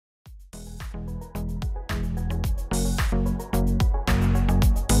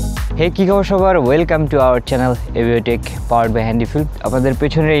হে কি খবর সবার, welcome to our channel AvioTech powered by handy field. আপনাদের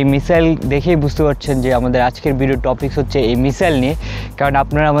পেছনের এই মিসাইল দেখেই বুঝতে পারছেন যে আমাদের আজকের ভিডিও টপিকস হচ্ছে এই মিসাইল নিয়ে। কারণ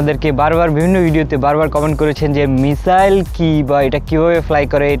আপনারা আমাদেরকে বারবার বিভিন্ন ভিডিওতে বারবার কমেন্ট করেছেন যে মিসাইল কি বা এটা কীভাবে ফ্লাই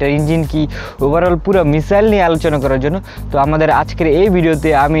করে, এটার ইঞ্জিন কি, ওভারঅল পুরো মিসাইল নিয়ে আলোচনা করার জন্য। তো আমাদের আজকের এই ভিডিওতে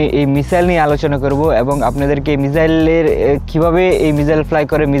আমি এই মিসাইল নিয়ে আলোচনা করব এবং আপনাদেরকে মিসাইলের কীভাবে এই মিসাইল ফ্লাই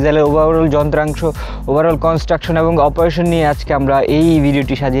করে, মিসাইলের ওভারঅল যন্ত্রাংশ, ওভারঅল কনস্ট্রাকশন এবং অপারেশন নিয়ে আজকে আমরা এই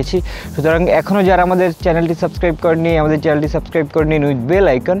ভিডিওটি সাজিয়েছি। সুতরাং এখনও যারা আমাদের চ্যানেলটি সাবস্ক্রাইব করেনি, আমাদের চ্যানেলটি সাবস্ক্রাইব করে নিন উইথ বেল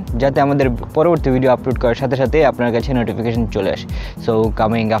আইকন, যাতে আমাদের পরবর্তী ভিডিও আপলোড করার সাথে সাথে আপনার কাছে নোটিফিকেশন চলে আসে। So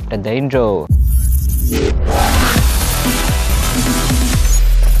coming after the intro.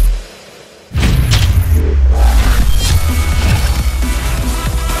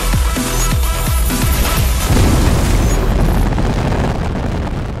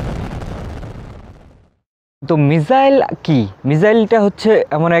 তো মিসাইল কি? মিসাইলটা হচ্ছে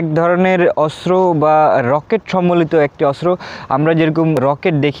এমন এক ধরনের অস্ত্র বা রকেট সম্বলিত একটি অস্ত্র। আমরা যেরকম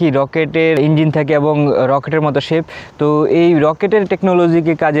রকেট দেখি, রকেটের ইঞ্জিন থাকে এবং রকেটের মতো শেপ। তো এই রকেটের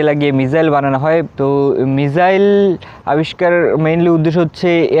টেকনোলজিকে কাজে লাগিয়ে মিসাইল বানানো হয়। তো মিসাইল আবিষ্কার মেইনলি উদ্দেশ্য হচ্ছে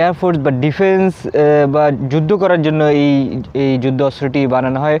এয়ারফোর্স বা ডিফেন্স বা যুদ্ধ করার জন্য এই যুদ্ধ অস্ত্রটি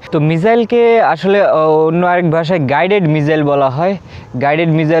বানানো হয়। তো মিসাইলকে আসলে অন্য আরেক ভাষায় গাইডেড মিসাইল বলা হয়।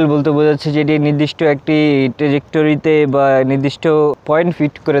 গাইডেড মিসাইল বলতে বোঝাচ্ছে যেটি নির্দিষ্ট একটি ট্রেজেক্টরিতে বা নির্দিষ্ট পয়েন্ট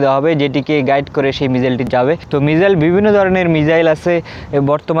ফিট করে দেওয়া হবে, যেটিকে গাইড করে সেই মিসাইলটি যাবে। তো মিসাইল বিভিন্ন ধরনের মিসাইল আছে।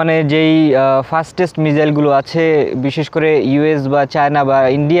 বর্তমানে যেই ফাস্টেস্ট মিসাইলগুলো আছে, বিশেষ করে ইউএস বা চায়না বা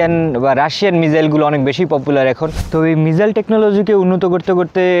ইন্ডিয়ান বা রাশিয়ান মিসাইলগুলো অনেক বেশি পপুলার এখন। তো এই মিসাইল টেকনোলজিকে উন্নত করতে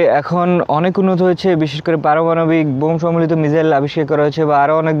করতে এখন অনেক উন্নত হয়েছে। বিশেষ করে পারমাণবিক বোম সম্বলিত মিসাইল আবিষ্কার করা হয়েছে বা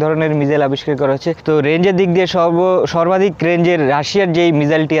আরও অনেক ধরনের মিসাইল আবিষ্কার করা হয়েছে। তো রেঞ্জের দিক দিয়ে সর্বাধিক রেঞ্জের রাশিয়ার যেই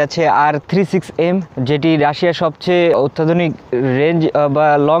মিসাইলটি আছে R36M, যেটি রাশিয়ার সবচেয়ে অত্যাধুনিক রেঞ্জ বা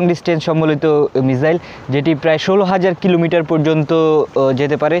লং ডিস্টেন্স সম্বলিত মিসাইল, যেটি প্রায় 16,000 কিলোমিটার পর্যন্ত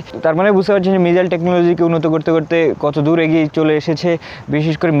যেতে পারে। তার মানে বুঝতে পারছেন যে মিসাইল টেকনোলজিকে উন্নত করতে করতে কত দূর এগিয়ে চলে এসেছে।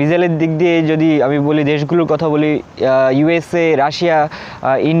 বিশেষ করে মিসাইলের দিক দিয়ে যদি আমি বলি, দেশগুলোর কথা বলি, USA, রাশিয়া,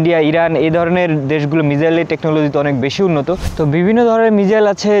 ইন্ডিয়া, ইরান, এই ধরনের দেশগুলো মিসাইলের টেকনোলজিতে অনেক বেশি উন্নত। তো বিভিন্ন ধরনের মিসাইল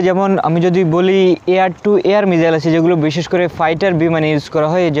আছে, যেমন আমি যদি বলি এয়ার টু এয়ার মিসাইল আছে, যেগুলো বিশেষ করে ফাইটার বিমানে ইউজ করা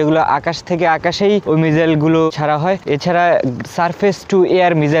হয়, যেগুলো আকাশ থেকে আকাশেই ওই মিসাইলগুলো ছাড়া হয়। এছাড়া সারফেস টু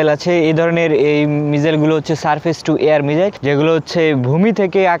এয়ার মিসাইল আছে। এই ধরনের এই মিসাইলগুলো হচ্ছে সারফেস টু এয়ার মিসাইল, যেগুলো হচ্ছে ভূমি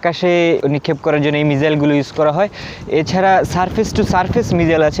থেকে আকাশে নিক্ষেপ করার জন্য এই মিসাইলগুলো ইউজ করা হয়। এছাড়া সারফেস টু সারফেস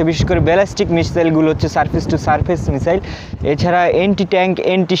মিসাইল আছে, বিশেষ করে ব্যালিস্টিক মিসাইলগুলো হচ্ছে সারফেস টু সারফেস মিসাইল। এছাড়া anti tank,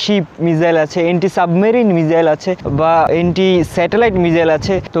 anti sheep missile আছে, এন্টি সাবমেরিন মিসাইল আছে বা এন্টি স্যাটেলাইট মিসাইল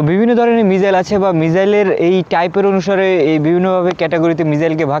আছে। তো বিভিন্ন ধরনের মিসাইল আছে বা মিসাইলের এই টাইপের অনুসারে এই বিভিন্নভাবে ক্যাটাগরিতে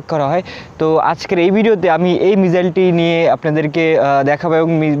মিসাইলকে ভাগ করা হয়। তো আজকের এই ভিডিওতে আমি এই মিসাইলটি নিয়ে আপনাদেরকে দেখাবো এবং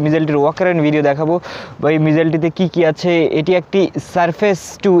মিসাইলটির ওয়াকারেন ভিডিও দেখাবো বা এই মিসাইলটিতে কি কি আছে। এটি একটি সারফেস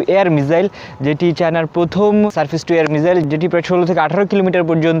টু এয়ার মিসাইল, যেটি চায়নার প্রথম সারফেস টু এয়ার মিসাইল, যেটি প্রায় 16 থেকে 18 কিলোমিটার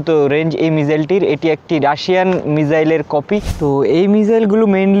পর্যন্ত রেঞ্জ এই মিসাইলটির। এটি একটি রাশিয়ান মিসাইলের কপি। তো এই মিসাইলগুলো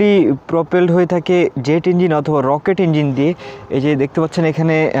মেইনলি প্রপেলড হয়ে থাকে জেট ইঞ্জিন অথবা রকেট ইঞ্জিন দিয়ে। এই যে দেখতে পাচ্ছেন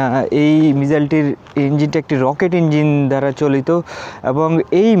এখানে এই মিসাইলটির ইঞ্জিনটা একটি রকেট ইঞ্জিন দ্বারা চালিত এবং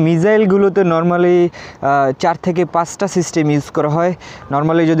এই মিসাইলগুলোতে নর্মালি 4 থেকে 5টা সিস্টেম ইউজ করা হয়।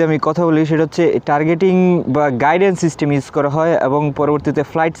 নর্মালি যদি আমি কথা বলি, সেটা হচ্ছে টার্গেটিং বা গাইডেন্স সিস্টেম ইউজ করা হয় এবং পরবর্তীতে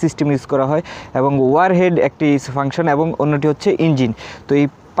ফ্লাইট সিস্টেম ইউজ করা হয় এবং ওয়ারহেড একটি ফাংশন এবং অন্যটি হচ্ছে ইঞ্জিন। তো এই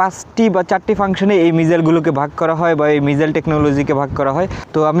 5টি বা 4টি ফাংশনে এই মিসাইলগুলোকে ভাগ করা হয় বা এই মিসাইল টেকনোলজিকে ভাগ করা হয়।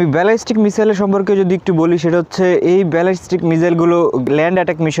 তো আমি ব্যালিস্টিক মিসাইলের সম্পর্কে যদি একটু বলি, সেটা হচ্ছে এই ব্যালিস্টিক মিসাইলগুলো ল্যান্ড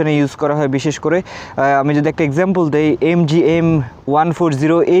অ্যাটাক মিশনে ইউজ করা হয়। বিশেষ করে আমি যদি একটা এক্সাম্পল দিই,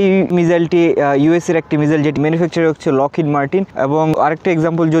 MGM-140, এই মিসাইলটি ইউএসের একটি মিসাইল, যেটি ম্যানুফ্যাকচার হচ্ছে লকহিড মার্টিন। এবং আরেকটা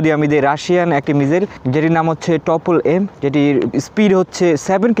এক্সাম্পল যদি আমি দিই, রাশিয়ান একটি মিসাইল, যেটির নাম হচ্ছে টপল-M, যেটির স্পিড হচ্ছে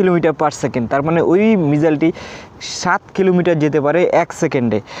 7 কিলোমিটার পার সেকেন্ড। তার মানে ওই মিসাইলটি 7 কিলোমিটার যেতে পারে 1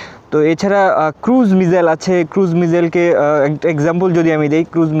 সেকেন্ডে। তো এছাড়া ক্রুজ মিসাইল আছে। ক্রুজ মিসাইলকে একটা এক্সাম্পল যদি আমি দিই,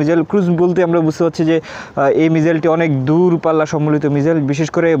 ক্রুজ বলতে আমরা বুঝতে পারছি যে এই মিসাইলটি অনেক দূর পাল্লা সম্বলিত মিসাইল। বিশেষ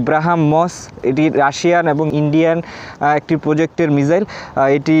করে ব্রাহ্মস, এটি রাশিয়ান এবং ইন্ডিয়ান একটি প্রজেক্টের মিসাইল।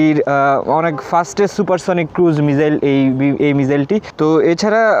 এটির অনেক ফাস্টেস্ট সুপারসনিক ক্রুজ মিসাইল এই মিসাইলটি। তো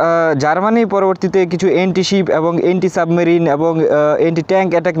এছাড়া জার্মানি পরবর্তীতে কিছু এন্টি শিপ এবং এন্টি সাবমেরিন এবং এন্টি ট্যাঙ্ক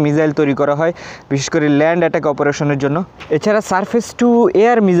অ্যাটাক মিসাইল তৈরি করা হয়, বিশেষ করে ল্যান্ড অ্যাটাক অপারেশনের জন্য। এছাড়া সারফেস টু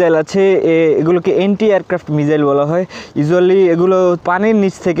এয়ার মিসাইল আছে এগুলোকে এন্টি এয়ারক্রাফট মিসাইল বলা হয়। ইউজুয়ালি এগুলো পানির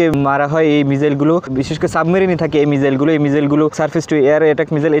নিচ থেকে মারা হয় এই মিসাইলগুলো, বিশেষ করে সাবমেরিনে থাকে এই মিসাইলগুলো surface two air attack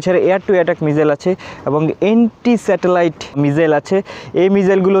missile, এছাড়া এয়ার টু অ্যাটাক মিসাইল আছে এবং এন্টি স্যাটেলাইট মিসাইল আছে। এই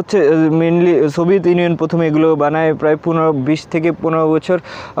মিসাইলগুলো হচ্ছে মেনলি সোভিয়েত ইউনিয়ন প্রথমে এগুলো বানায়, প্রায় 20 থেকে 15 বছর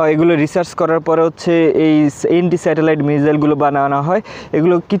এগুলো রিসার্চ করার পরে হচ্ছে এই এন্টি স্যাটেলাইট মিসাইলগুলো বানানো হয়।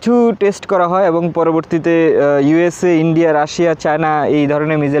 এগুলো কিছু টেস্ট করা হয় এবং পরবর্তীতে ইউএসএ, ইন্ডিয়া, রাশিয়া, চায়না এই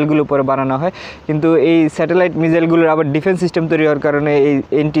ধরনের মিসাইলগুলো পরে বানানো হয়। কিন্তু এই স্যাটেলাইট মিসাইলগুলোর আবার ডিফেন্স সিস্টেম তৈরি হওয়ার কারণে এই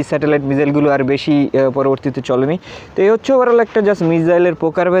এন্টি স্যাটেলাইট মিসাইলগুলো আর বেশি পরবর্তীতে চলেনি। তো এই হচ্ছে ওভারঅল একটা জাস্ট মিসাইলের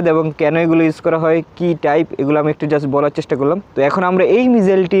প্রকারভেদ এবং কেন এগুলো ইউজ করা হয়, কি টাইপ, এগুলো আমি একটু জাস্ট বলার চেষ্টা করলাম। তো এখন আমরা এই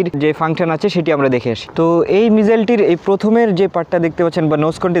মিসাইলটির যে ফাংশন আছে সেটি আমরা দেখে আসি। তো এই মিসাইলটির এই প্রথমের যে পার্টটা দেখতে পাচ্ছেন বা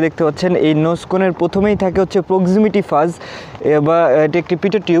নোজকোনটি দেখতে পাচ্ছেন, এই নোজকোনের প্রথমেই থাকে হচ্ছে প্রক্সিমিটি ফাজ, বা এটি একটি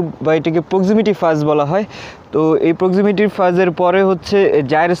পিটো টিউব বা এটিকে প্রক্সিমিটি ফাজ বলা হয়। তো এই প্রক্সিমিটি ফাজের পরে হচ্ছে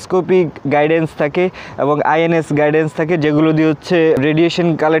জাইরোস্কোপিক গাইডেন্স থাকে এবং আইএনএস গাইডেন্স থাকে, যেগুলো দিয়ে হচ্ছে রেডিয়েশন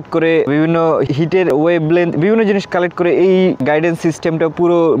কালেক্ট করে বিভিন্ন হিটের ওয়েভলেন্থ বিভিন্ন জিনিস কালেক্ট করে এই গাইডেন্স সিস্টেমটা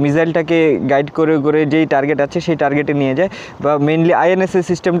পুরো মিসাইলটাকে গাইড করে করে যেই টার্গেট আছে সেই টার্গেটে নিয়ে যায়। বা মেইনলি আইএনএস এর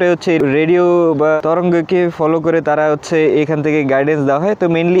সিস্টেমটা হচ্ছে রেডিও বা তরঙ্গকে ফলো করে তারা হচ্ছে এখান থেকে গাইডেন্স দেওয়া হয়। তো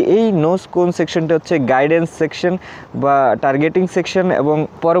মেইনলি এই নোজ কোন সেকশনটা হচ্ছে গাইডেন্স সেকশন বা টার্গেটিং সেকশন, এবং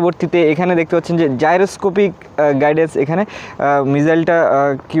পরবর্তীতে এখানে দেখতে পাচ্ছেন যে জাইরোস্কোপিক গাইডেন্স, এখানে মিসাইলটা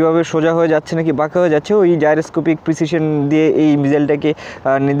কীভাবে সোজা হয়ে যাচ্ছে নাকি বাঁকা হয়ে যাচ্ছে ওই জাইরোস্কোপিক প্রিসিশন দিয়ে এই মিসাইলটাকে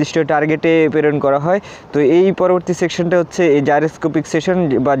নির্দিষ্ট টার্গেটে প্রেরণ করা হয়। তো এই পরবর্তী সেকশনটা হচ্ছে এই জাইরোস্কোপিক সেকশন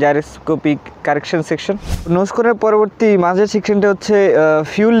বা জাইরোস্কোপিক কারেকশন সেকশন। নোজকোনের পরবর্তী মাঝের সেকশনটা হচ্ছে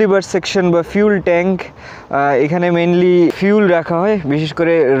ফিউল লিভার সেকশন বা ফিউল ট্যাঙ্ক। এখানে মেইনলি ফিউল রাখা হয়, বিশেষ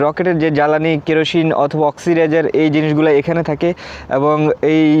করে রকেটের যে জ্বালানি, কেরোসিন অথবা অক্সিডাইজার এই জিনিসগুলো এখানে থাকে। এবং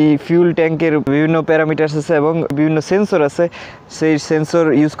এই ফিউল ট্যাঙ্কের বিভিন্ন প্যারামিটার্স আছে এবং বিভিন্ন সেন্সর আছে, সেই সেন্সর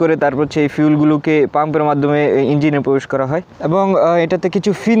ইউজ করে তারপর সেই ফিউলগুলোকে পাম্পের মাধ্যমে ইঞ্জিনে প্রবেশ করা হয়। এবং এটাতে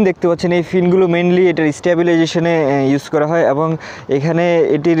কিছু ফিন দেখতে পাচ্ছেন, এই ফিনগুলো মেইনলি এটার স্টেবিলাইজেশনে ইউজ করা হয়। এবং এখানে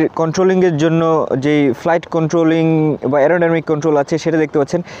এটির কন্ট্রোলিংয়ের জন্য যেই ফ্লাইট কন্ট্রোলিং বা অ্যারোডাইনামিক কন্ট্রোল আছে সেটা দেখতে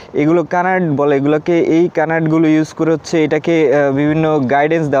পাচ্ছেন, এগুলো কানাড বলে এগুলোকে। এই কানাডগুলো ইউজ করে হচ্ছে এটাকে বিভিন্ন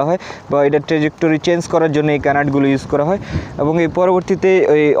গাইডেন্স দেওয়া হয় বা এটার ট্রেজেক্টরি চেঞ্জ করার জন্য এই কানাডগুলো ইউজ করা হয়। এবং এই পরবর্তীতে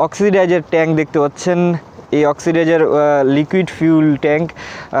ওই অক্সিডাইজার ট্যাঙ্ক দেখতে পাচ্ছেন, এই অক্সিডাইজার লিকুইড ফিউল ট্যাঙ্ক,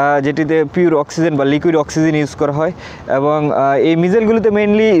 যেটিতে পিওর অক্সিজেন বা লিকুইড অক্সিজেন ইউজ করা হয়। এবং এই মিসাইলগুলোতে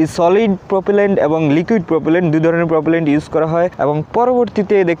মেইনলি সলিড প্রপেলেন্ট এবং লিকুইড প্রপেলেন্ট দুই ধরনের প্রপেলেন্ট ইউজ করা হয়। এবং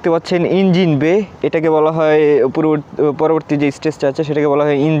পরবর্তীতে দেখতে পাচ্ছেন ইঞ্জিন বে, এটাকে বলা হয় পরবর্তী যে স্টেজটা আছে সেটাকে বলা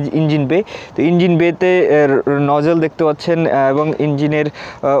হয় ইঞ্জিন বে। তো ইঞ্জিন বেতে নজল দেখতে পাচ্ছেন এবং ইঞ্জিনের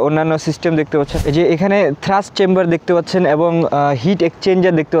অন্যান্য সিস্টেম দেখতে পাচ্ছেন। এই যে এখানে থ্রাস্ট চেম্বার দেখতে পাচ্ছেন এবং হিট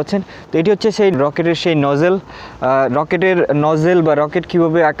এক্সচেঞ্জার দেখতে পাচ্ছেন। তো এটি হচ্ছে সেই রকেটের সেই রকেটের নজেল বা রকেট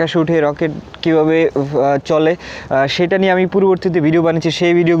কীভাবে আকাশে উঠে, রকেট কীভাবে চলে সেটা নিয়ে আমি পূর্ববর্তীতে ভিডিও বানিয়েছি।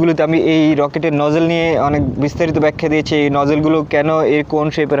 সেই ভিডিওগুলোতে আমি এই রকেটের নজেল নিয়ে অনেক বিস্তারিত ব্যাখ্যা দিয়েছি। এই নজেলগুলো কেন এর কোন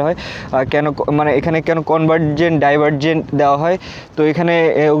শেপের হয়, কেন মানে এখানে কেন কনভার্জেন্ট ডাইভার্জেন্ট দেওয়া হয়, তো এখানে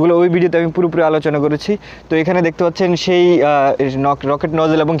ওই ভিডিওতে আমি পুরোপুরি আলোচনা করেছি। তো এখানে দেখতে পাচ্ছেন সেই রকেট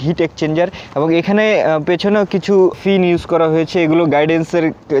নজেল এবং হিট এক্সচেঞ্জার, এবং এখানে পেছনেও কিছু ফিন ইউজ করা হয়েছে, এগুলো গাইডেন্সের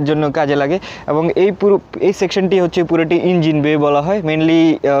জন্য কাজে লাগে। এবং এই সেকশনটি হচ্ছে পুরোটি ইঞ্জিন বে বলা হয়। মেইনলি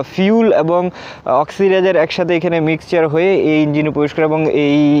ফিউল এবং অক্সিডাইজার একসাথে এখানে মিক্সচার হয়ে এই ইঞ্জিনে প্রবেশ করে এবং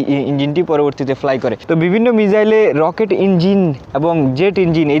এই ইঞ্জিনটি পরবর্তীতে ফ্লাই করে। তো বিভিন্ন মিসাইলে রকেট ইঞ্জিন এবং জেট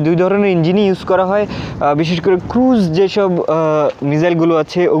ইঞ্জিন এই দুই ধরনের ইঞ্জিনই ইউজ করা হয়। বিশেষ করে ক্রুজ যেসব মিসাইলগুলো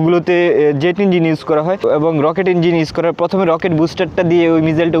আছে ওগুলোতে জেট ইঞ্জিন ইউজ করা হয় এবং রকেট ইঞ্জিন ইউজ করা হয়। প্রথমে রকেট বুস্টারটা দিয়ে ওই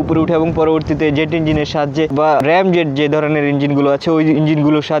মিসাইলটা উপরে উঠে এবং পরবর্তীতে জেট ইঞ্জিনের সাহায্যে বা র্যাম জেট যে ধরনের ইঞ্জিনগুলো আছে ওই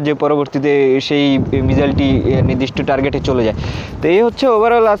ইঞ্জিনগুলোর সাহায্যে পরবর্তীতে সেই মিসাইলটি নির্দিষ্ট টার্গেটে চলে যায়। তো এই হচ্ছে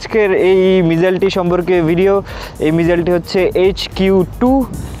ওভারঅল আজকের এই মিসাইলটি সম্পর্কে ভিডিও। এই মিসাইলটি হচ্ছে HQ-2,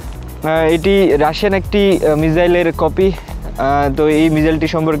 এটি রাশিয়ান একটি মিসাইলের কপি। তো এই মিসাইলটি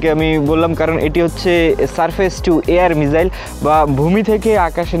সম্পর্কে আমি বললাম কারণ এটি হচ্ছে সারফেস টু এয়ার মিসাইল বা ভূমি থেকে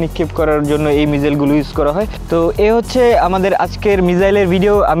আকাশে নিক্ষেপ করার জন্য এই মিসাইলগুলো ইউজ করা হয়। তো এ হচ্ছে আমাদের আজকের মিসাইলের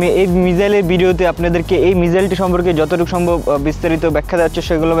ভিডিও। আমি এই মিসাইলের ভিডিওতে আপনাদেরকে এই মিসাইলটি সম্পর্কে যতটুকু সম্ভব বিস্তারিত ব্যাখ্যা দেওয়ার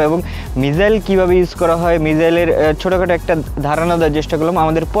চেষ্টা করলাম এবং মিসাইল কীভাবে ইউজ করা হয় মিসাইলের ছোটোখাটো একটা ধারণা দেওয়ার চেষ্টা করলাম।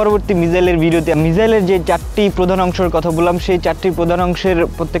 আমাদের পরবর্তী মিসাইলের ভিডিওতে মিসাইলের যে 4টি প্রধান অংশের কথা বললাম সেই 4টি প্রধান অংশের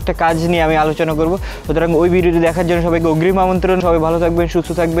প্রত্যেকটা কাজ নিয়ে আমি আলোচনা করব। সুতরাং ওই ভিডিওটি দেখার জন্য সবাইকে অগ্রিম আমন্ত্রণ। সবাই ভালো থাকবেন, সুস্থ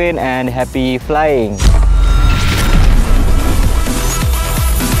থাকবেন, অ্যান্ড হ্যাপি ফ্লাইং।